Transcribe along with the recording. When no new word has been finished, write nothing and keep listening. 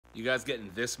You guys getting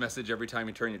this message every time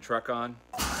you turn your truck on?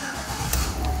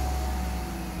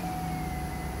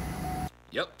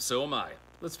 Yep, so am I.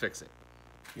 Let's fix it.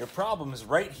 Your problem is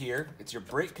right here. It's your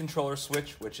brake controller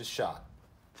switch, which is shot.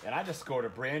 And I just scored a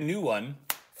brand new one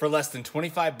for less than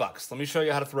 25 bucks. Let me show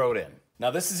you how to throw it in.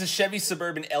 Now this is a Chevy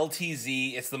Suburban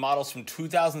LTZ. It's the models from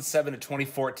 2007 to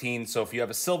 2014. So if you have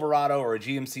a Silverado or a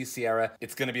GMC Sierra,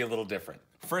 it's gonna be a little different.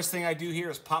 First thing I do here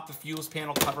is pop the fuels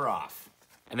panel cover off.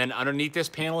 And then underneath this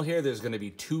panel here, there's gonna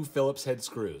be 2 Phillips head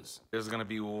screws. There's gonna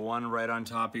be one right on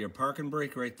top of your parking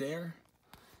brake right there.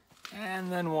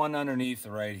 And then one underneath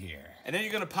right here. And then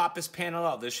you're gonna pop this panel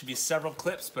out. There should be several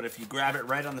clips, but if you grab it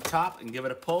right on the top and give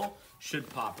it a pull, should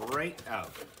pop right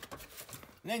out.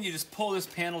 And then you just pull this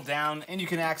panel down and you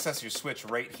can access your switch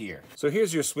right here. So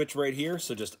here's your switch right here,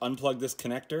 so just unplug this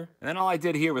connector. And then all I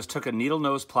did here was took a needle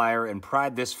nose plier and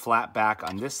pried this flat back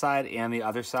on this side and the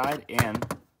other side, and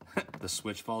the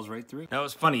switch falls right through. Now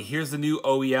it's funny, here's the new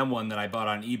OEM one that I bought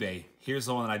on eBay. Here's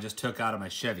the one that I just took out of my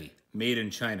Chevy, made in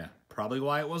China. Probably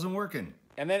why it wasn't working.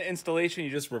 And then installation,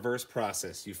 you just reverse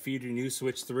process. You feed your new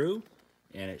switch through,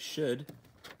 and it should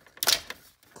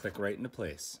click right into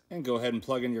place. And go ahead and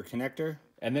plug in your connector,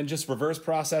 and then just reverse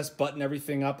process, button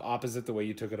everything up opposite the way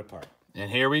you took it apart.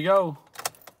 And here we go.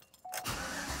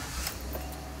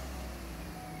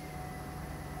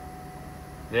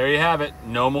 There you have it,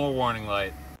 no more warning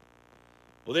light.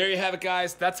 Well, there you have it,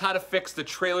 guys. That's how to fix the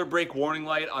trailer brake warning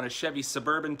light on a Chevy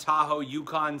Suburban, Tahoe,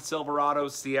 Yukon, Silverado,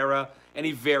 Sierra,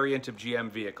 any variant of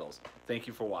GM vehicles. Thank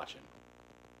you for watching.